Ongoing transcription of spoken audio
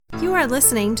You are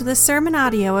listening to the sermon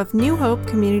audio of New Hope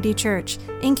Community Church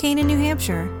in Canaan, New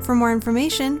Hampshire. For more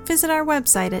information, visit our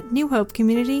website at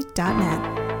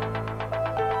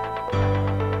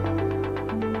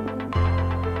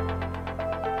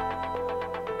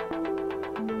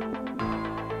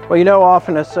Well,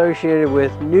 often associated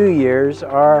with New Year's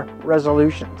are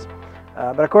resolutions.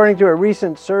 But according to a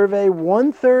recent survey,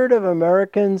 1/3 of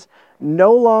Americans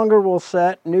no longer will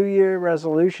set New Year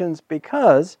resolutions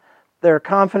because they're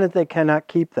confident they cannot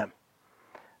keep them.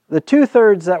 The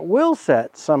 2/3 that will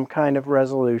set some kind of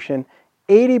resolution,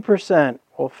 80%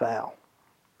 will fail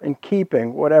in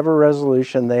keeping whatever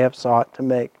resolution they have sought to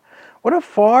make. What a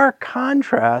far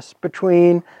contrast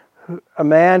between a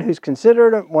man who's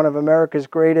considered one of America's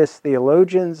greatest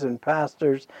theologians and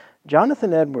pastors,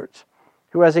 Jonathan Edwards,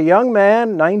 who as a young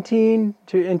man, 19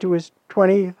 into his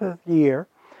 20th year,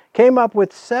 came up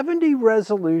with 70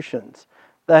 resolutions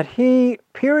that he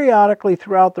periodically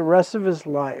throughout the rest of his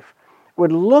life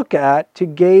would look at to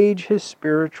gauge his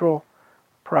spiritual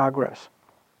progress.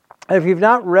 If you've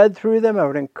not read through them, I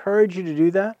would encourage you to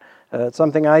do that. It's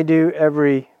something I do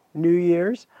every New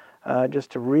Year's,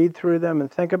 just to read through them and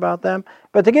think about them.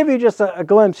 But to give you just a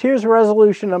glimpse, here's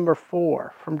resolution number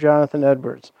 4 from Jonathan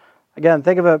Edwards. Again,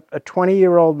 think of a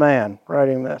 20-year-old man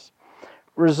writing this.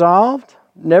 Resolved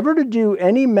never to do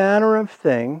any manner of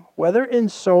thing, whether in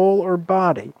soul or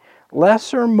body,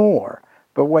 less or more,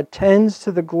 but what tends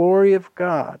to the glory of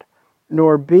God,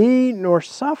 nor be nor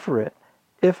suffer it,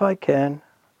 if I can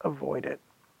avoid it.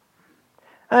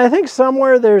 And I think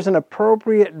somewhere there's an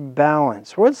appropriate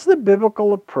balance. What's the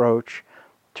biblical approach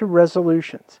to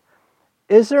resolutions?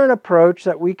 Is there an approach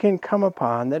that we can come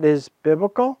upon that is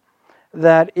biblical,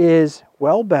 that is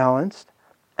well balanced,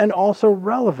 and also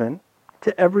relevant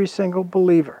to every single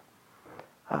believer?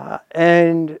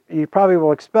 And you probably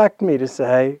will expect me to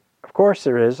say, of course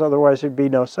there is, otherwise there'd be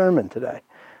no sermon today.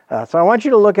 So I want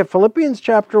you to look at Philippians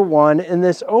chapter 1 in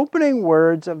this opening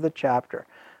words of the chapter.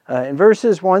 In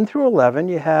verses 1 through 11,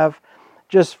 you have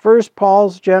just first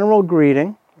Paul's general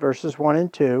greeting, verses 1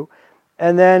 and 2,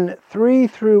 and then 3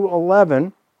 through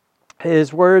 11,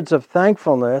 his words of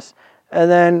thankfulness,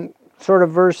 and then sort of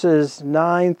verses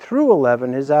 9 through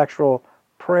 11, his actual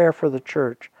prayer for the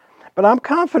church. But I'm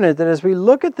confident that as we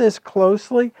look at this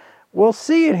closely, we'll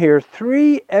see in here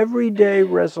 3 everyday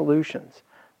resolutions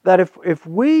that if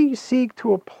we seek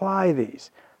to apply these,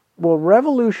 will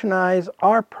revolutionize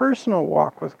our personal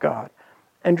walk with God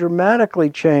and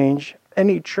dramatically change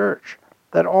any church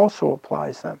that also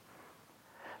applies them.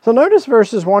 So notice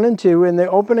verses 1 and 2 in the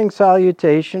opening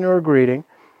salutation or greeting.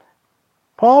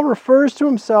 Paul refers to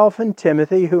himself and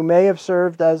Timothy, who may have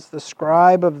served as the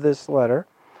scribe of this letter.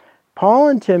 Paul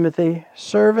and Timothy,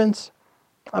 servants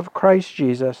of Christ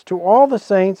Jesus, to all the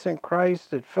saints in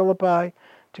Christ at Philippi,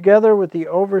 together with the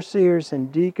overseers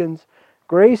and deacons,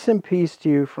 grace and peace to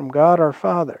you from God our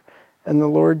Father and the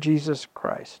Lord Jesus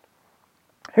Christ.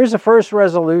 Here's the first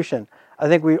resolution I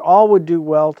think we all would do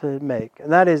well to make,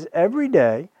 and that is every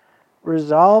day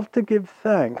resolve to give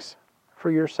thanks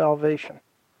for your salvation.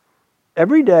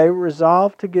 Every day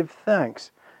resolve to give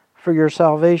thanks for your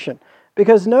salvation.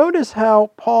 Because notice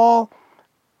how Paul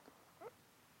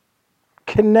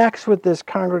connects with this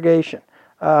congregation.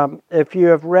 If you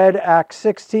have read Acts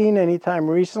 16 anytime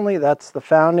recently, that's the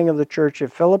founding of the church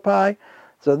at Philippi.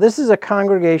 So this is a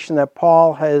congregation that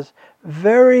Paul has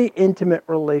very intimate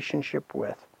relationship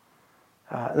with.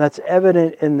 And that's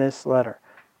evident in this letter.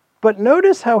 But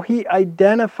notice how he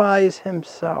identifies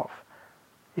himself.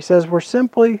 He says, we're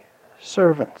simply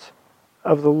servants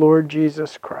of the Lord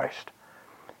Jesus Christ.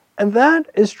 And that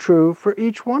is true for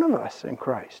each one of us in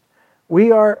Christ.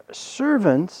 We are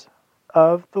servants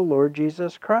of the Lord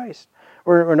Jesus Christ.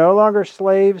 We're no longer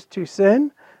slaves to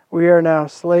sin. We are now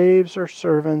slaves or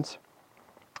servants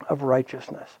of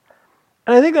righteousness.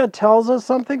 And I think that tells us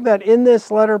something, that in this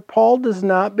letter, Paul does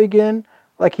not begin,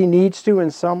 like he needs to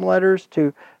in some letters,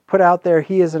 to put out there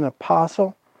he is an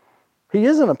apostle. He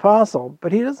is an apostle,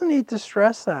 but he doesn't need to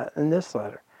stress that in this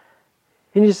letter.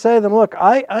 He needs to say to them, look,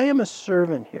 I am a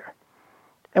servant here.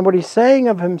 And what he's saying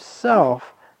of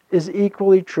himself is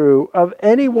equally true of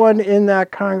anyone in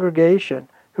that congregation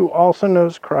who also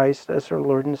knows Christ as their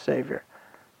Lord and Savior.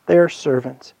 They are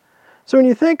servants. So when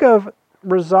you think of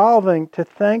resolving to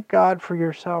thank God for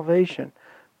your salvation,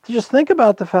 to just think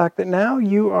about the fact that now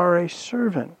you are a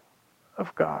servant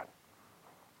of God.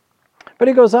 But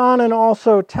he goes on and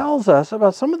also tells us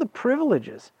about some of the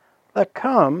privileges that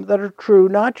come that are true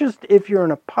not just if you're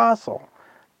an apostle,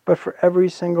 but for every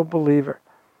single believer.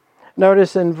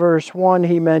 Notice in verse 1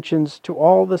 he mentions to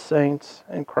all the saints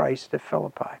in Christ at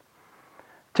Philippi.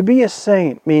 To be a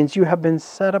saint means you have been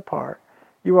set apart.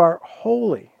 You are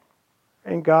holy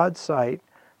in God's sight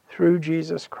through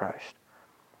Jesus Christ.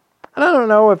 And I don't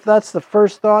know if that's the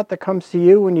first thought that comes to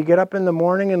you when you get up in the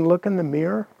morning and look in the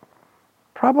mirror.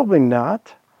 Probably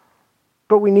not.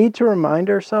 But we need to remind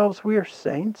ourselves we are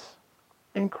saints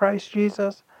in Christ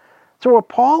Jesus. So what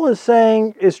Paul is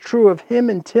saying is true of him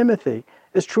and Timothy,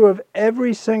 is true of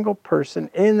every single person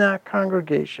in that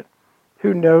congregation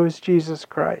who knows Jesus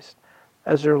Christ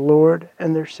as their Lord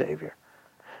and their Savior.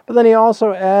 But then he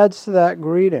also adds to that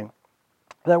greeting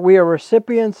that we are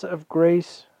recipients of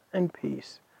grace and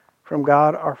peace from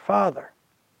God our Father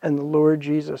and the Lord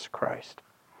Jesus Christ.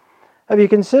 Have you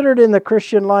considered in the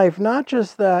Christian life not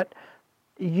just that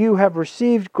you have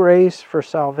received grace for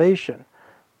salvation,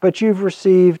 but you've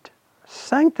received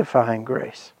sanctifying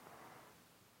grace,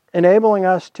 enabling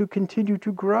us to continue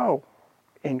to grow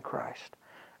in Christ.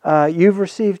 You've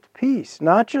received peace,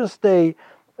 not just a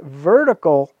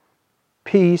vertical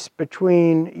peace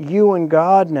between you and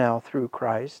God now through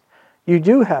Christ. You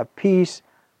do have peace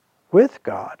with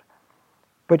God,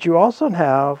 but you also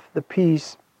have the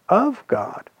peace of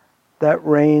God that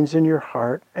reigns in your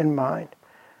heart and mind.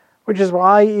 Which is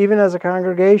why, even as a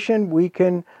congregation, we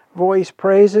can voice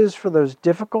praises for those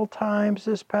difficult times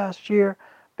this past year,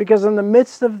 because in the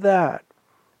midst of that,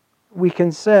 we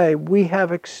can say we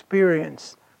have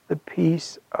experienced the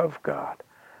peace of God,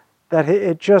 that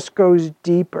it just goes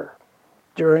deeper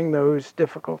during those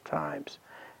difficult times.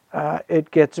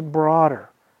 It gets broader.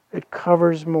 It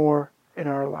covers more in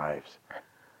our lives.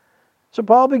 So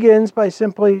Paul begins by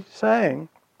simply saying,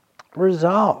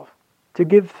 resolve to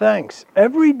give thanks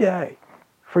every day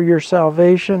for your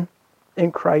salvation in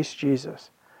Christ Jesus.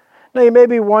 Now you may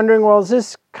be wondering, well, is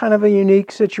this kind of a unique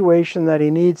situation that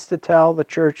he needs to tell the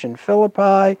church in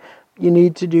Philippi? You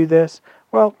need to do this.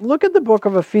 Well, look at the book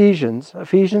of Ephesians,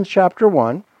 Ephesians chapter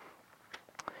 1.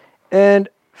 And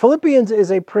Philippians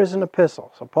is a prison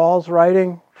epistle. So Paul's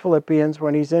writing Philippians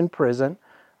when he's in prison,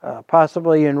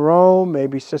 possibly in Rome,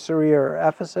 maybe Caesarea or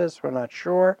Ephesus, we're not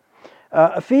sure.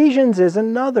 Ephesians is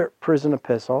another prison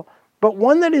epistle, but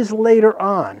one that is later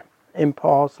on in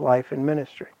Paul's life and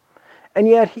ministry. And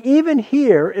yet, even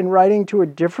here, in writing to a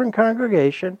different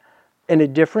congregation in a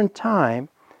different time,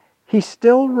 he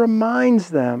still reminds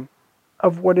them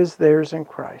of what is theirs in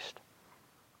Christ.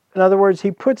 In other words,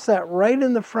 he puts that right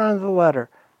in the front of the letter.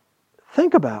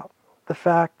 Think about the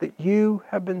fact that you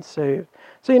have been saved.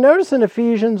 So you notice in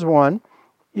Ephesians 1,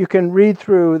 you can read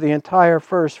through the entire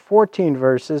first 14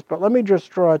 verses, but let me just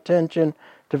draw attention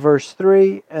to verse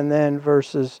 3 and then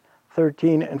verses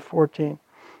 13 and 14.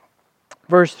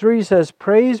 Verse 3 says,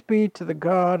 "Praise be to the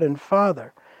God and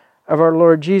Father of our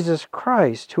Lord Jesus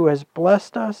Christ, who has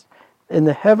blessed us in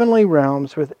the heavenly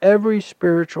realms with every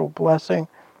spiritual blessing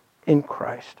in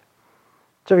Christ."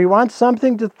 So if you want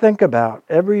something to think about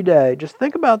every day, just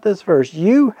think about this verse.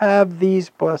 You have these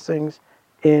blessings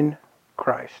in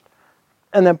Christ.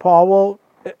 And then Paul will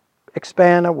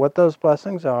expand on what those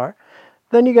blessings are.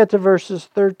 Then you get to verses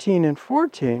 13 and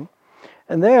 14.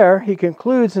 And there he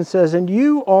concludes and says, "And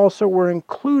you also were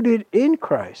included in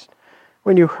Christ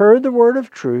when you heard the word of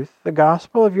truth, the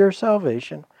gospel of your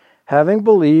salvation. Having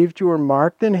believed, you were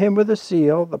marked in him with a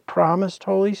seal, the promised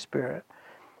Holy Spirit,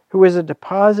 who is a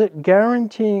deposit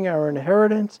guaranteeing our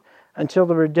inheritance until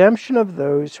the redemption of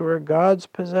those who are God's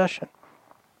possession,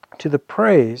 to the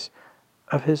praise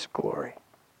of his glory."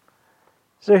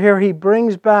 So here he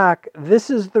brings back, this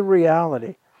is the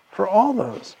reality for all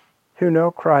those who know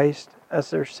Christ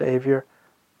as their Savior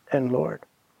and Lord.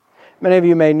 Many of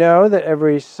you may know that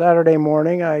every Saturday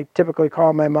morning I typically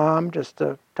call my mom just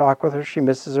to talk with her. She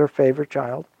misses her favorite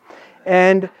child.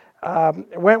 And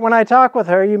when I talk with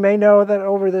her, you may know that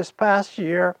over this past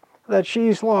year that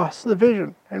she's lost the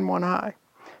vision in one eye.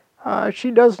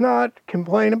 She does not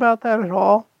complain about that at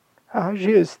all.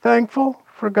 She is thankful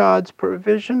for God's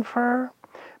provision for her.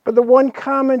 But the one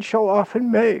comment she'll often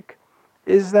make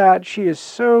is that she is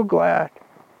so glad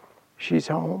she's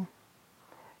home.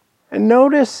 And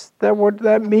notice that what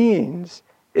that means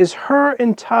is her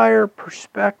entire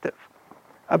perspective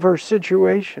of her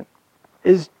situation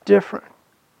is different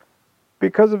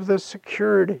because of the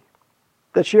security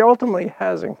that she ultimately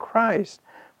has in Christ,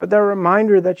 but the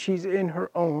reminder that she's in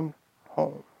her own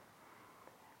home.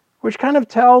 Which kind of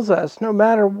tells us, no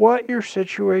matter what your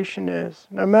situation is,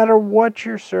 no matter what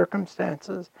your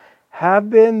circumstances have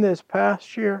been this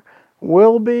past year,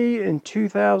 will be in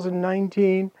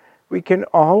 2019, we can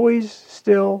always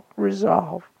still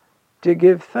resolve to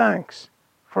give thanks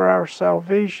for our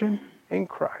salvation in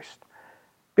Christ.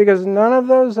 Because none of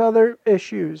those other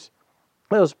issues,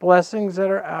 those blessings that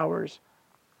are ours,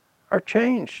 are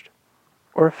changed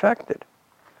or affected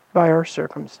by our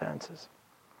circumstances.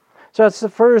 So that's the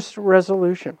first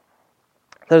resolution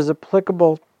that is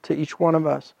applicable to each one of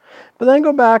us. But then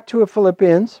go back to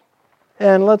Philippians,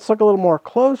 and let's look a little more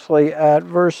closely at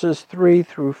verses 3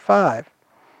 through 5.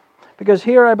 Because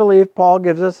here I believe Paul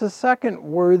gives us a second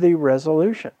worthy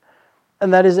resolution,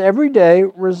 and that is every day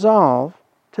resolve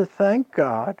to thank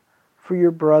God for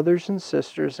your brothers and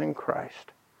sisters in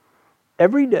Christ.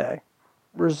 Every day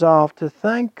resolve to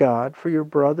thank God for your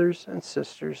brothers and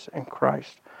sisters in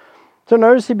Christ. So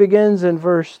notice he begins in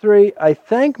verse 3, I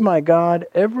thank my God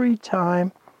every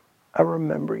time I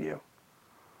remember you.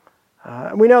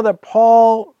 And we know that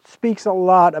Paul speaks a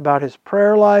lot about his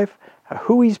prayer life,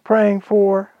 who he's praying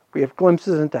for. We have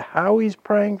glimpses into how he's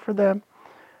praying for them.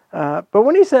 But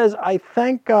when he says, I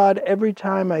thank God every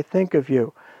time I think of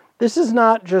you, this is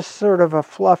not just sort of a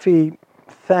fluffy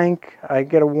thank, I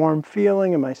get a warm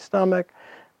feeling in my stomach,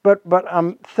 but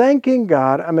I'm thanking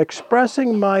God, I'm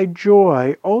expressing my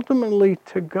joy ultimately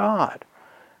to God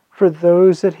for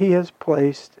those that he has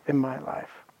placed in my life.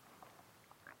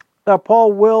 Now,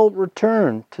 Paul will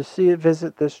return to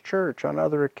visit this church on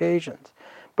other occasions,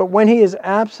 but when he is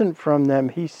absent from them,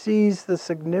 he sees the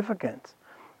significance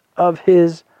of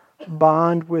his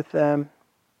bond with them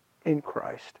in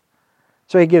Christ.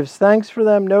 So he gives thanks for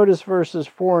them. Notice verses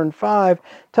 4 and 5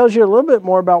 tells you a little bit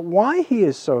more about why he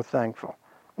is so thankful.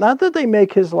 Not that they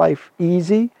make his life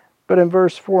easy, but in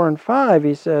verse 4 and 5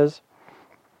 he says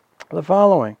the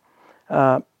following,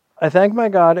 I thank my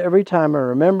God every time I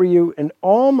remember you. In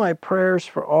all my prayers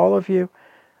for all of you,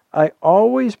 I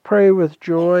always pray with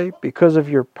joy because of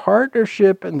your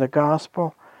partnership in the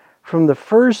gospel from the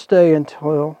first day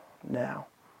until now.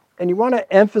 And you want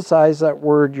to emphasize that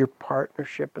word, your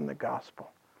partnership in the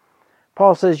gospel.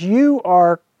 Paul says, you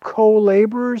are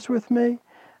co-laborers with me.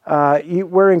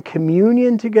 We're in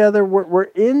communion together. We're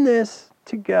in this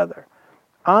together.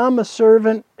 I'm a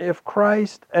servant of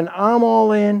Christ, and I'm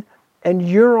all in, and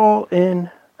you're all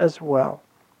in as well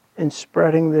in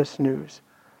spreading this news.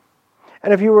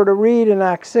 And if you were to read in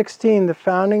Acts 16, the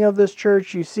founding of this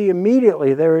church, you see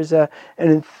immediately there is an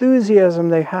enthusiasm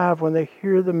they have when they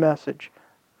hear the message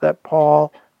that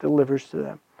Paul delivers to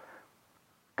them.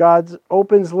 God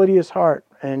opens Lydia's heart,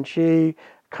 and she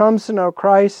comes to know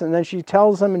Christ, and then she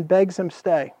tells them and begs them,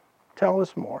 stay, tell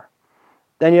us more.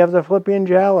 Then you have the Philippian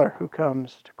jailer who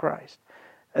comes to Christ.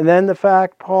 And then the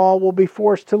fact Paul will be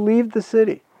forced to leave the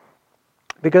city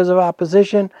because of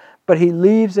opposition, but he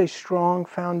leaves a strong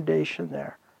foundation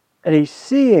there. And he's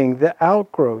seeing the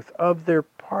outgrowth of their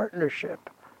partnership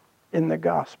in the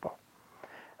gospel.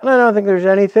 And I don't think there's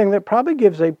anything that probably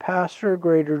gives a pastor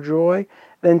greater joy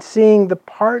than seeing the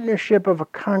partnership of a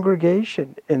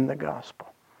congregation in the gospel.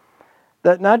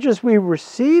 That not just we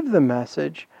receive the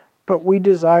message, but we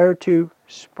desire to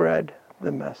spread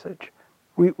the message.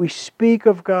 We speak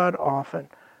of God often.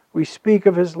 We speak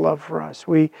of his love for us.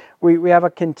 We have a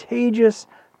contagious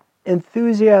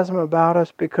enthusiasm about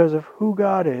us because of who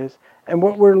God is and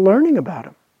what we're learning about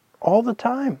him all the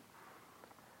time.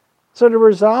 So to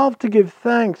resolve to give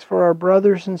thanks for our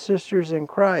brothers and sisters in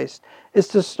Christ is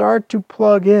to start to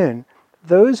plug in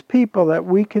those people that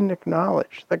we can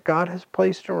acknowledge that God has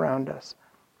placed around us,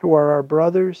 who are our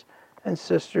brothers and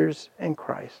sisters in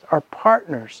Christ, our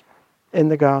partners in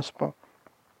the gospel.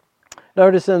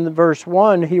 Notice in verse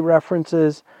 1, he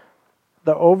references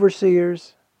the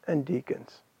overseers and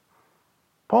deacons.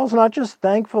 Paul's not just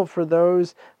thankful for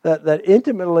those that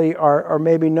intimately are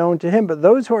maybe known to him, but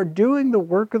those who are doing the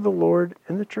work of the Lord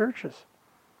in the churches.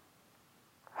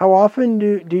 How often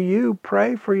do you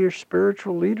pray for your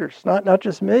spiritual leaders? Not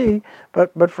just me,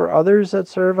 but for others that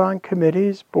serve on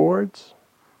committees, boards,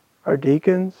 our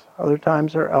deacons, other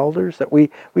times our elders, that we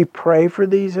pray for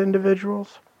these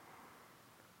individuals.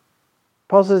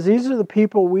 Paul says these are the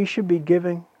people we should be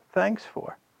giving thanks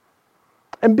for.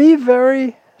 And be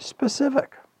very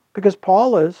specific, because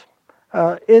Paul is.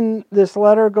 In this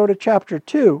letter, go to chapter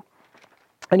 2,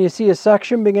 and you see a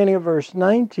section beginning at verse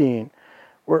 19,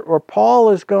 where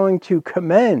Paul is going to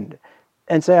commend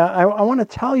and say, I want to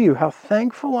tell you how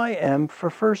thankful I am for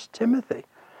 1 Timothy.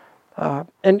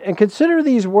 And consider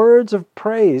these words of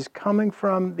praise coming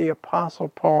from the Apostle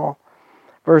Paul.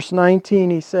 Verse 19,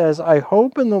 he says, I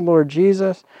hope in the Lord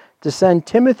Jesus to send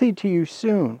Timothy to you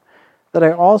soon, that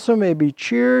I also may be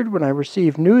cheered when I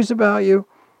receive news about you.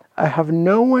 I have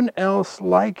no one else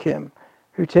like him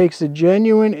who takes a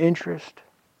genuine interest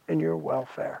in your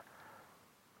welfare.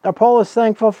 Now, Paul is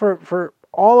thankful for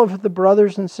all of the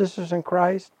brothers and sisters in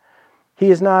Christ. He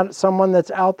is not someone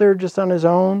that's out there just on his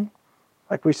own,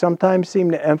 like we sometimes seem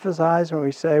to emphasize when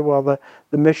we say, well,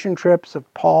 the mission trips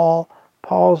of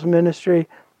Paul's ministry.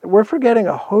 We're forgetting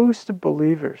a host of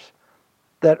believers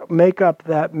that make up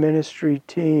that ministry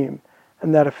team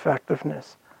and that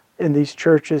effectiveness in these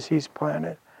churches he's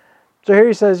planted. So here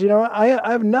he says, I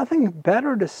have nothing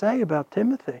better to say about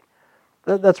Timothy.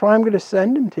 That's why I'm going to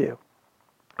send him to you.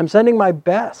 I'm sending my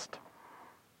best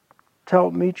to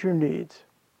help meet your needs.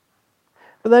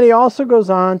 But then he also goes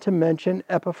on to mention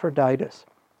Epaphroditus.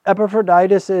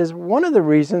 Epaphroditus is one of the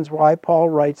reasons why Paul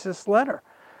writes this letter.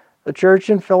 The church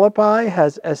in Philippi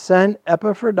has sent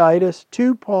Epaphroditus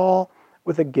to Paul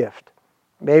with a gift.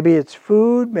 Maybe it's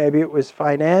food, maybe it was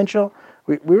financial.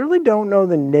 We really don't know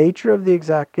the nature of the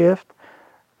exact gift.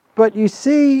 But you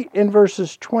see in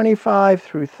verses 25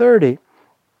 through 30,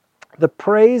 the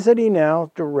praise that he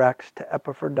now directs to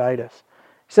Epaphroditus.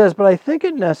 He says, "But I think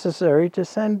it necessary to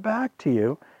send back to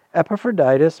you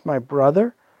Epaphroditus, my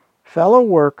brother, fellow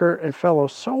worker, and fellow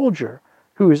soldier,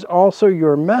 who is also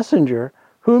your messenger,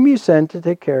 whom you sent to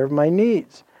take care of my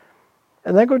needs."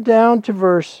 And then go down to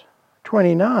verse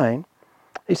 29.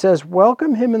 He says,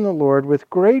 "Welcome him in the Lord with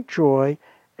great joy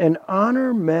and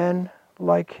honor men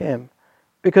like him,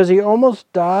 because he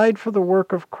almost died for the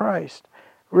work of Christ,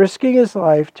 risking his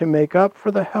life to make up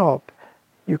for the help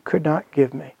you could not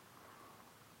give me."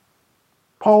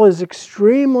 Paul is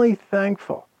extremely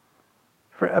thankful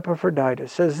for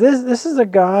Epaphroditus. Says this is a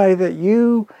guy that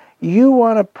you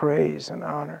want to praise and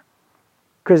honor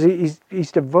because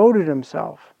he's devoted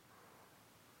himself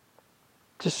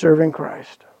to serving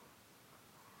Christ.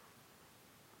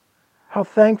 How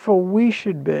thankful we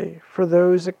should be for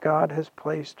those that God has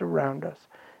placed around us.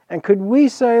 And could we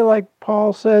say, like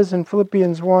Paul says in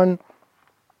Philippians 1,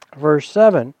 verse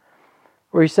 7,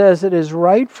 where he says, "It is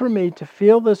right for me to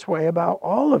feel this way about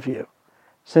all of you,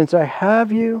 since I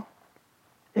have you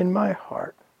in my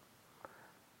heart,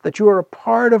 that you are a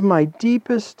part of my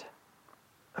deepest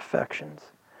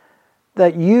affections,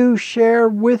 that you share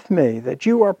with me, that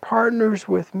you are partners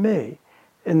with me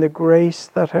in the grace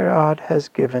that God has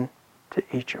given to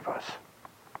each of us."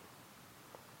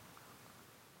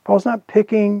 Paul's not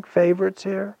picking favorites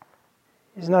here.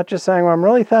 He's not just saying, well, I'm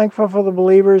really thankful for the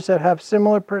believers that have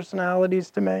similar personalities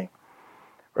to me,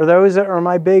 or those that are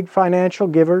my big financial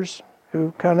givers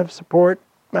who kind of support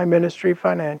my ministry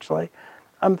financially.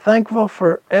 I'm thankful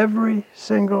for every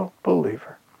single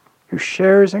believer who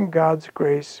shares in God's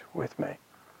grace with me.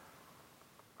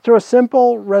 So a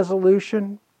simple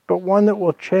resolution, but one that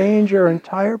will change your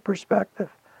entire perspective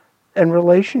and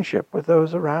relationship with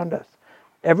those around us.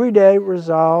 Every day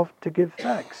resolve to give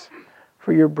thanks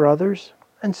for your brothers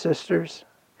and sisters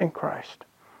in Christ.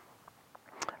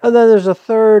 And then there's a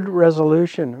third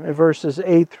resolution in verses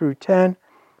 8 through 10.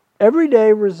 Every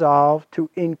day resolve to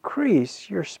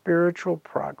increase your spiritual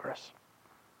progress.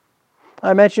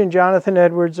 I mentioned Jonathan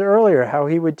Edwards earlier, how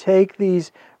he would take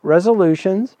these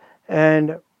resolutions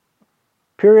and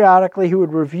periodically he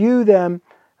would review them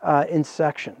in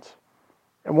sections.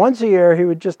 And once a year he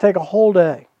would just take a whole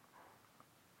day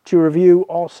to review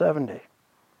all 70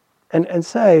 and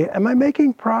say, am I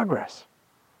making progress?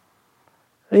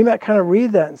 And you might kind of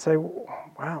read that and say,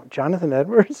 wow, Jonathan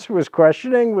Edwards was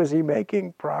questioning, was he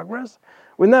making progress?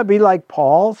 Wouldn't that be like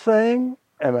Paul saying,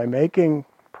 am I making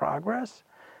progress?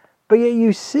 But yet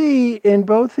you see in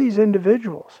both these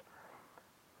individuals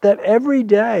that every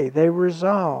day they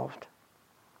resolved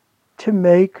to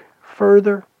make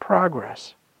further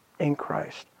progress in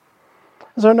Christ.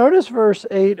 So notice verse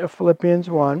 8 of Philippians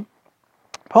 1.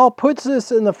 Paul puts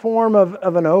this in the form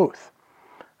of an oath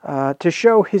to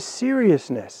show his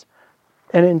seriousness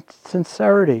and in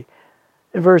sincerity.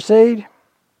 In verse 8,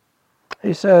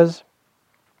 he says,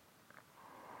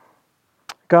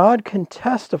 God can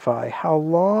testify how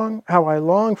I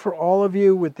long for all of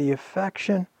you with the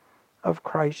affection of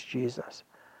Christ Jesus.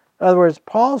 In other words,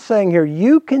 Paul's saying here,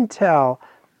 you can tell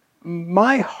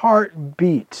my heart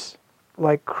beats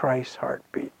like Christ's heart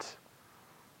beats.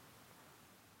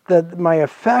 That my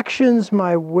affections,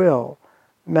 my will,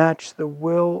 match the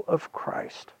will of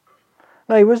Christ.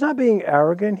 Now, he was not being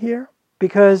arrogant here,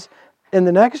 because in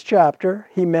the next chapter,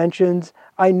 he mentions,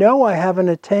 I know I haven't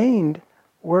attained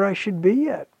where I should be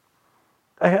yet.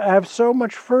 I have so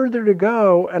much further to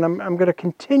go, and I'm going to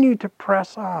continue to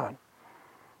press on.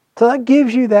 So that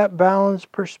gives you that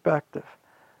balanced perspective.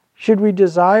 Should we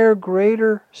desire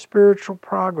greater spiritual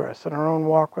progress in our own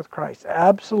walk with Christ?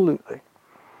 Absolutely.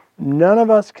 None of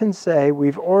us can say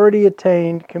we've already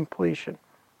attained completion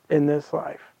in this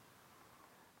life.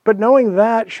 But knowing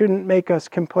that shouldn't make us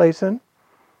complacent,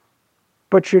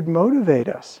 but should motivate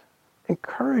us,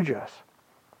 encourage us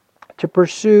to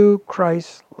pursue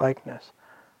Christ's likeness.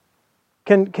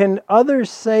 Can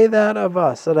others say that of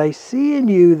us, that I see in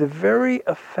you the very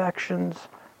affections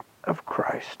of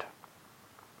Christ?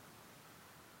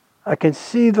 I can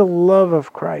see the love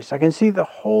of Christ. I can see the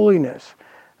holiness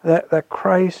that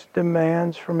Christ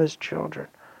demands from his children.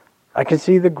 I can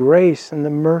see the grace and the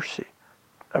mercy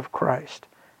of Christ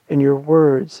in your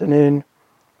words and in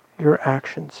your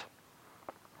actions.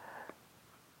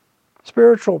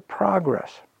 Spiritual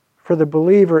progress for the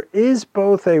believer is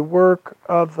both a work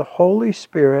of the Holy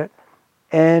Spirit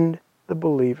and the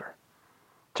believer.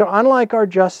 So unlike our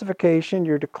justification,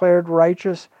 you're declared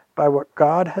righteous by what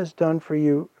God has done for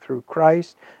you through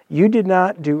Christ. You did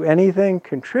not do anything,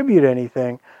 contribute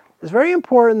anything. It's very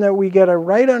important that we get a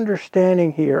right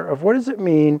understanding here of what does it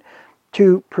mean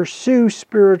to pursue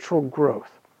spiritual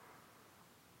growth.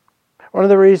 One of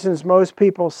the reasons most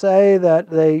people say that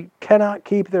they cannot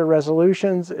keep their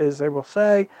resolutions is they will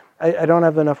say, I don't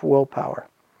have enough willpower.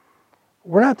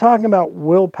 We're not talking about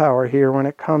willpower here when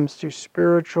it comes to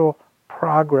spiritual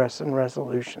progress and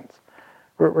resolutions.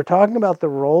 We're talking about the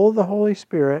role of the Holy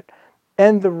Spirit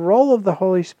and the role of the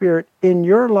Holy Spirit in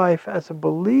your life as a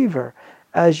believer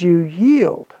as you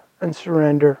yield and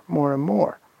surrender more and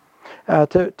more.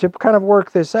 To kind of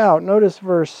work this out, notice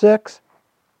verse 6,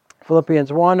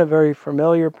 Philippians 1, a very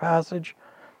familiar passage.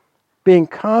 Being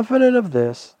confident of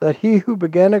this, that he who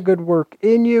began a good work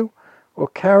in you will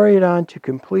carry it on to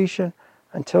completion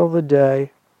until the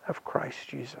day of Christ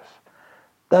Jesus.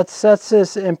 That sets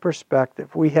this in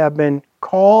perspective. We have been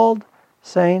called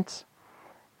saints,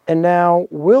 and now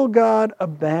will God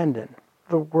abandon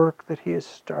the work that he has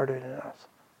started in us?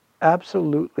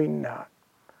 Absolutely not.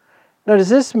 Now, does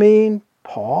this mean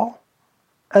Paul,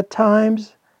 at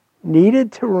times,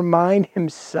 needed to remind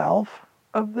himself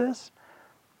of this?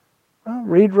 Well,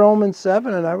 read Romans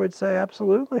 7, and I would say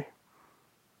absolutely.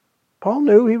 Paul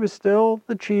knew he was still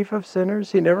the chief of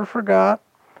sinners. He never forgot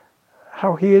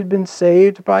how he had been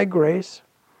saved by grace.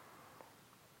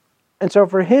 And so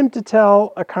for him to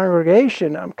tell a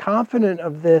congregation, I'm confident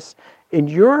of this in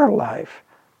your life,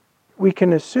 we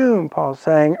can assume Paul's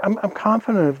saying, I'm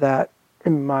confident of that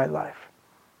in my life.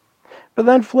 But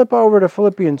then flip over to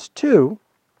Philippians 2,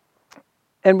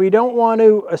 and we don't want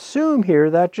to assume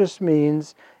here that just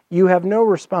means you have no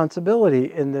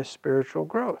responsibility in this spiritual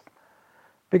growth.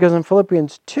 Because in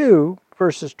Philippians 2,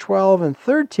 verses 12 and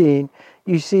 13,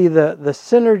 you see the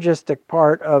synergistic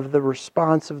part of the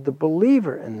response of the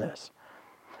believer in this.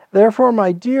 Therefore,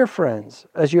 my dear friends,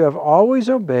 as you have always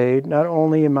obeyed, not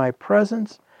only in my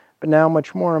presence, but now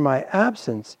much more in my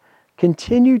absence,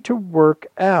 continue to work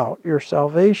out your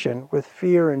salvation with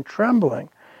fear and trembling.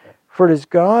 For it is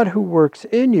God who works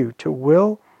in you to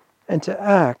will and to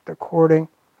act according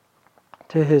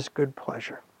to his good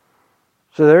pleasure.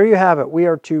 So there you have it. We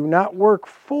are to not work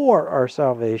for our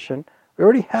salvation. We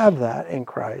already have that in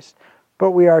Christ.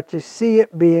 But we are to see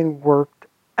it being worked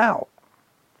out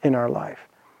in our life.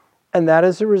 And that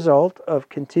is a result of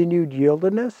continued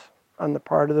yieldedness on the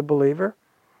part of the believer.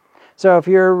 So if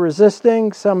you're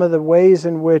resisting some of the ways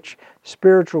in which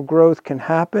spiritual growth can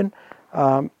happen,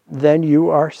 then you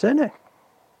are sinning.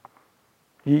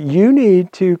 You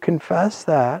need to confess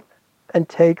that and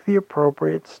take the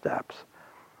appropriate steps.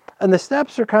 And the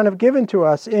steps are kind of given to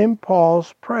us in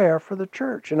Paul's prayer for the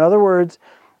church. In other words,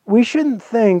 we shouldn't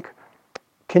think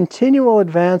continual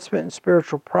advancement in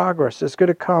spiritual progress is going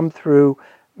to come through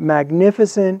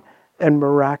magnificent and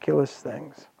miraculous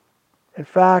things. In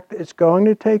fact, it's going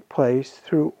to take place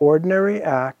through ordinary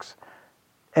acts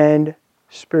and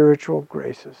spiritual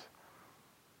graces.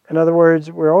 In other words,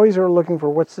 we're always looking for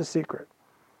what's the secret.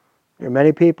 There are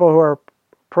many people who are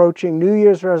approaching New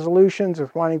Year's resolutions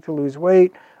with wanting to lose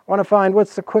weight, want to find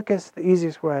what's the quickest, the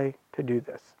easiest way to do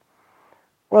this.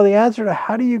 Well, the answer to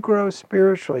how do you grow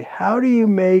spiritually, how do you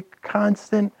make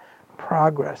constant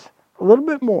progress, a little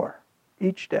bit more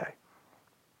each day?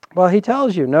 Well, he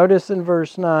tells you, notice in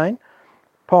verse 9,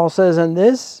 Paul says, and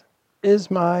this is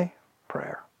my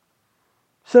prayer.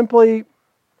 Simply,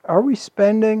 are we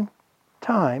spending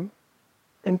time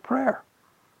in prayer?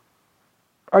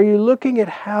 Are you looking at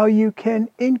how you can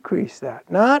increase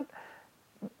that? Not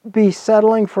be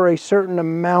settling for a certain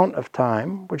amount of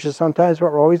time, which is sometimes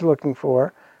what we're always looking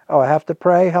for. Oh, I have to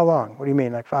pray? How long? What do you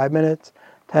mean, like 5 minutes,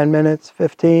 10 minutes,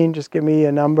 15? Just give me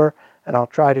a number and I'll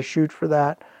try to shoot for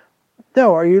that.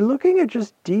 No, are you looking at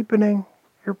just deepening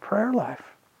your prayer life?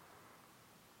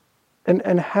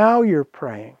 And how you're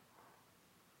praying?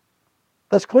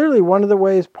 That's clearly one of the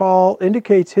ways Paul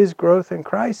indicates his growth in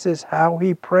Christ is how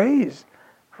he prays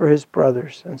for his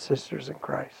brothers and sisters in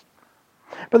Christ.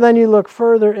 But then you look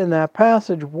further in that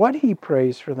passage, what he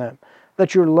prays for them,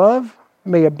 that your love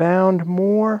may abound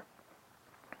more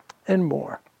and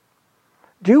more.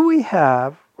 Do we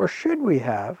have, or should we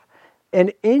have,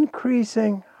 an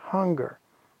increasing hunger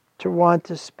to want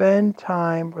to spend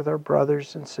time with our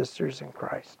brothers and sisters in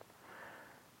Christ.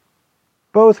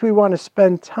 Both we want to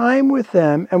spend time with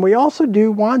them, and we also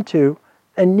do want to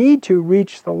and need to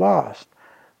reach the lost.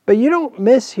 But you don't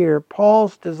miss here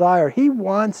Paul's desire. He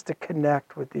wants to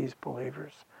connect with these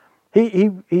believers.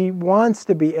 He wants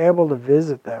to be able to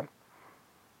visit them.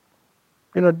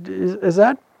 Is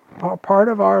that part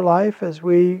of our life as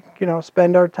we,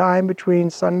 spend our time between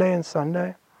Sunday and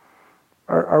Sunday?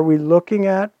 Are we looking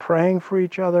at praying for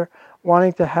each other,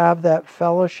 wanting to have that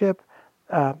fellowship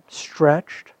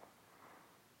stretched?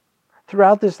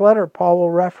 Throughout this letter, Paul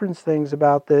will reference things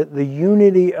about the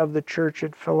unity of the church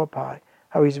at Philippi,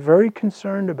 how he's very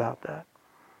concerned about that.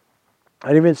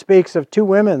 And even speaks of two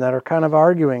women that are kind of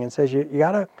arguing and says, you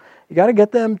gotta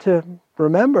get them to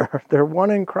remember they're one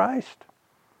in Christ.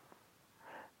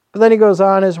 But then he goes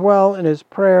on as well in his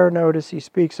prayer. Notice he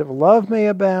speaks of love may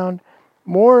abound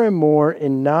more and more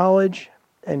in knowledge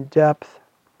and depth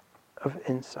of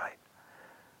insight.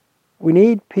 We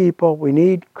need people, we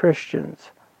need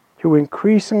Christians who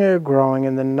increasingly are growing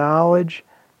in the knowledge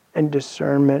and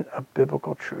discernment of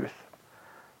biblical truth.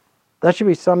 That should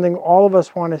be something all of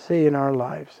us want to see in our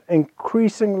lives,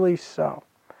 increasingly so.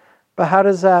 But how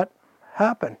does that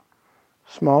happen?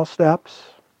 Small steps,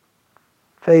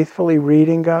 faithfully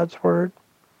reading God's Word.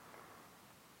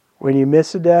 When you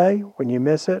miss a day, when you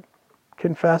miss it,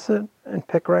 confess it and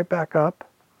pick right back up.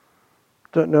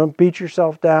 Don't beat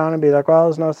yourself down and be like, well,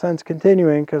 there's no sense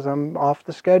continuing because I'm off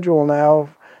the schedule now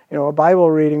of, a Bible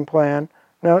reading plan.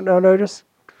 No, just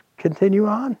continue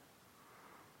on.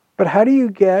 But how do you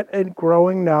get a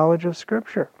growing knowledge of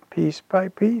Scripture? Piece by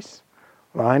piece,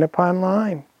 line upon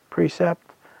line,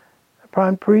 precept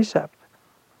upon precept.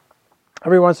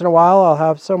 Every once in a while, I'll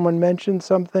have someone mention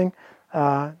something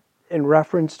in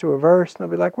reference to a verse, and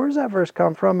they'll be like, where's that verse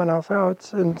come from? And I'll say, oh,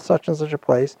 it's in such and such a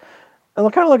place. And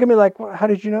they'll kind of look at me like, well, how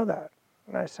did you know that?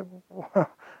 And I said, well,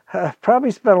 I've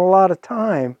probably spent a lot of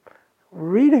time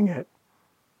reading it.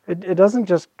 It doesn't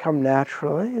just come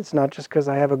naturally. It's not just because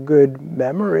I have a good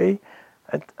memory.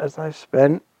 As I've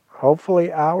spent,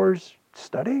 hopefully, hours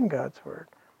studying God's Word.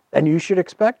 And you should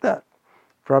expect that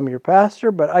from your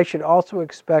pastor, but I should also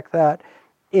expect that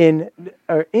in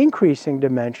increasing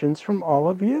dimensions from all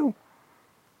of you.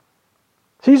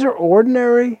 These are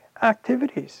ordinary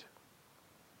activities,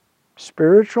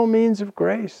 spiritual means of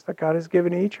grace that God has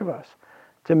given each of us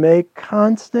to make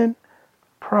constant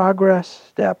progress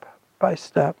step by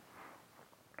step.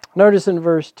 Notice in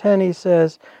verse 10 he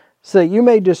says, so that you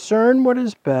may discern what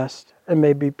is best and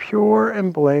may be pure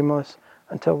and blameless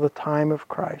until the time of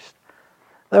Christ.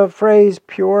 The phrase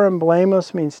pure and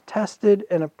blameless means tested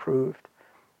and approved.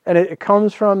 And it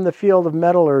comes from the field of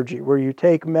metallurgy, where you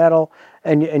take metal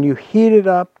and you heat it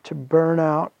up to burn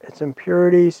out its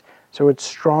impurities so it's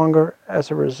stronger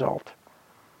as a result.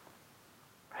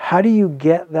 How do you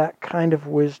get that kind of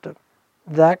wisdom,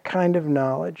 that kind of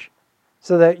knowledge,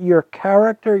 so that your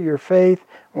character, your faith,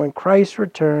 when Christ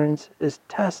returns, is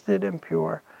tested and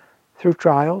pure through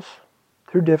trials,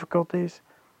 through difficulties,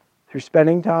 through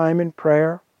spending time in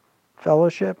prayer,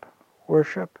 fellowship,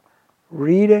 worship,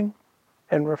 reading,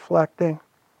 and reflecting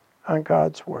on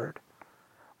God's Word?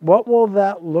 What will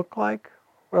that look like?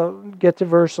 Well, get to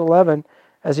verse 11.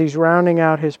 As he's rounding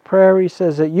out his prayer, he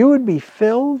says that you would be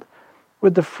filled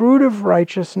with the fruit of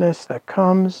righteousness that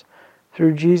comes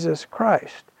through Jesus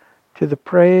Christ, to the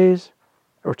praise,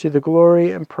 or to the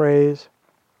glory and praise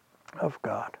of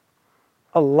God.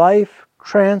 A life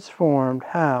transformed,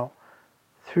 how?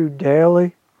 Through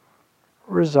daily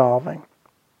resolving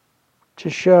to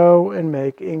show and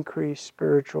make increased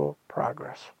spiritual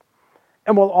progress.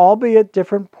 And we'll all be at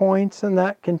different points in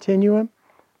that continuum.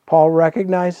 Paul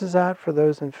recognizes that for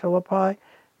those in Philippi.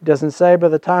 He doesn't say, by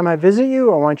the time I visit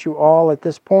you, I want you all at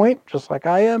this point, just like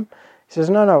I am. He says,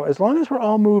 no, as long as we're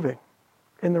all moving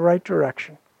in the right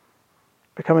direction,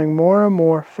 becoming more and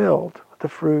more filled with the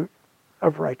fruit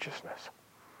of righteousness.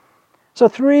 So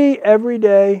 3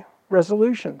 everyday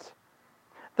resolutions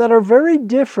that are very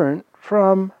different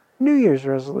from New Year's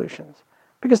resolutions.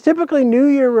 Because typically New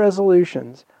Year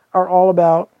resolutions are all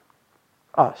about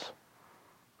us.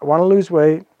 I want to lose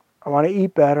weight. I want to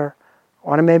eat better. I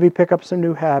want to maybe pick up some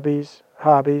new hobbies,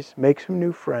 make some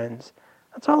new friends.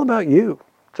 That's all about you.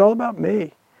 It's all about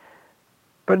me.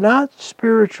 But not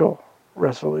spiritual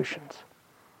resolutions.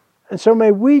 And so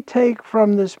may we take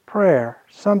from this prayer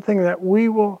something that we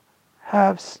will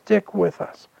have stick with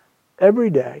us every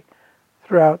day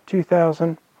throughout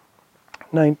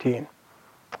 2019.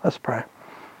 Let's pray.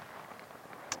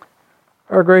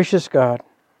 Our gracious God,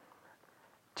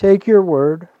 take your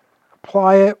word,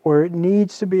 apply it where it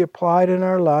needs to be applied in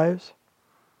our lives.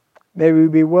 May we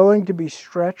be willing to be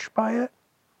stretched by it,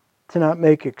 to not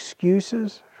make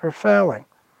excuses for failing,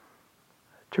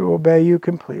 to obey you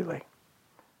completely.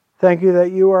 Thank you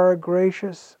that you are a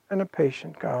gracious and a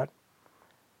patient God.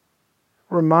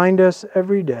 Remind us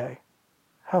every day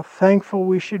how thankful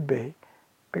we should be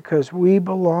because we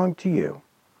belong to you.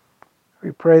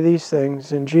 We pray these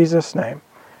things in Jesus' name.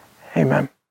 Amen.